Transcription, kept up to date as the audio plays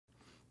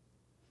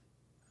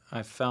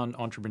I've found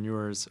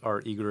entrepreneurs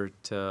are eager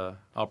to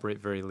operate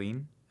very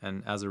lean,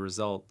 and as a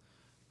result,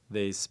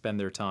 they spend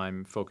their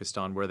time focused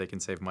on where they can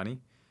save money,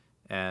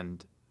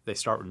 and they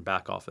start in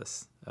back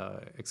office.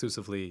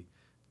 Exclusively,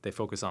 they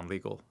focus on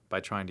legal by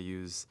trying to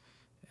use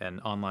an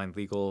online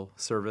legal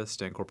service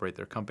to incorporate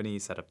their company,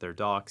 set up their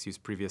docs, use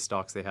previous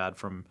docs they had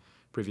from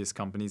previous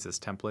companies as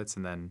templates,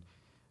 and then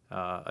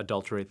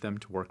adulterate them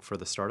to work for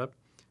the startup.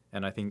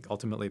 And I think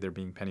ultimately they're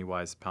being penny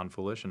wise, pound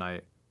foolish, and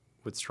I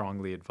would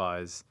strongly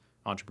advise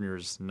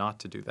entrepreneurs not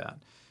to do that.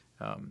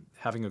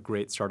 Having a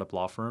great startup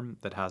law firm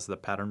that has the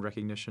pattern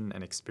recognition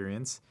and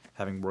experience,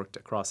 having worked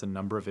across a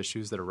number of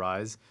issues that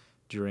arise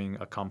during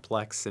a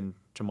complex and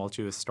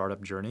tumultuous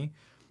startup journey,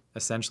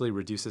 essentially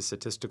reduces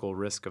statistical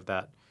risk of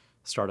that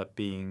startup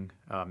being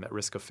at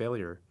risk of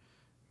failure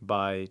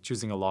by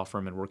choosing a law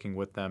firm and working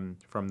with them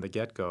from the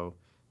get-go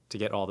to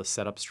get all the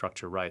setup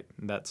structure right.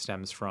 And that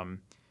stems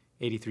from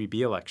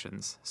 83B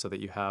elections so that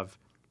you have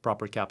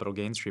proper capital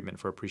gains treatment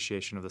for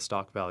appreciation of the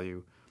stock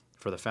value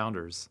for the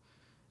founders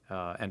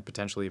and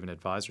potentially even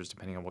advisors,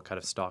 depending on what kind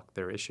of stock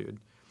they're issued,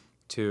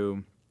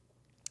 to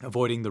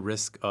avoiding the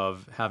risk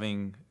of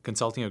having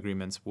consulting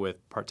agreements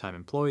with part-time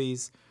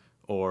employees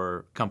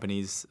or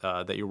companies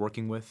that you're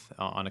working with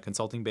on a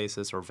consulting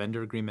basis, or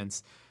vendor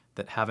agreements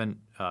that haven't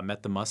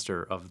met the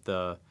muster of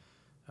the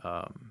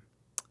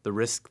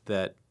risk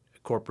that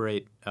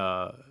corporate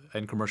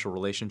and commercial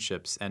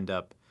relationships end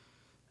up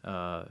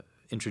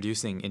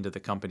introducing into the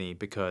company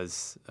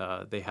because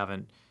they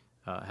haven't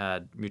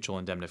had mutual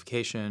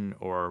indemnification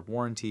or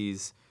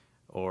warranties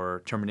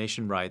or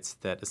termination rights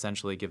that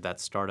essentially give that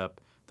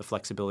startup the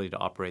flexibility to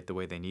operate the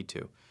way they need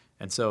to.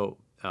 And so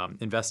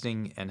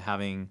investing and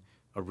having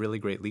a really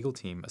great legal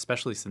team,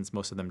 especially since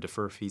most of them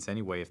defer fees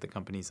anyway. If the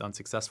company's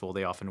unsuccessful,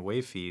 they often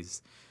waive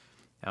fees,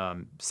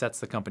 sets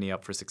the company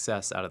up for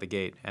success out of the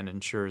gate and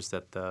ensures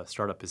that the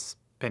startup is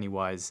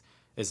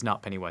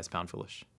not penny wise, pound foolish.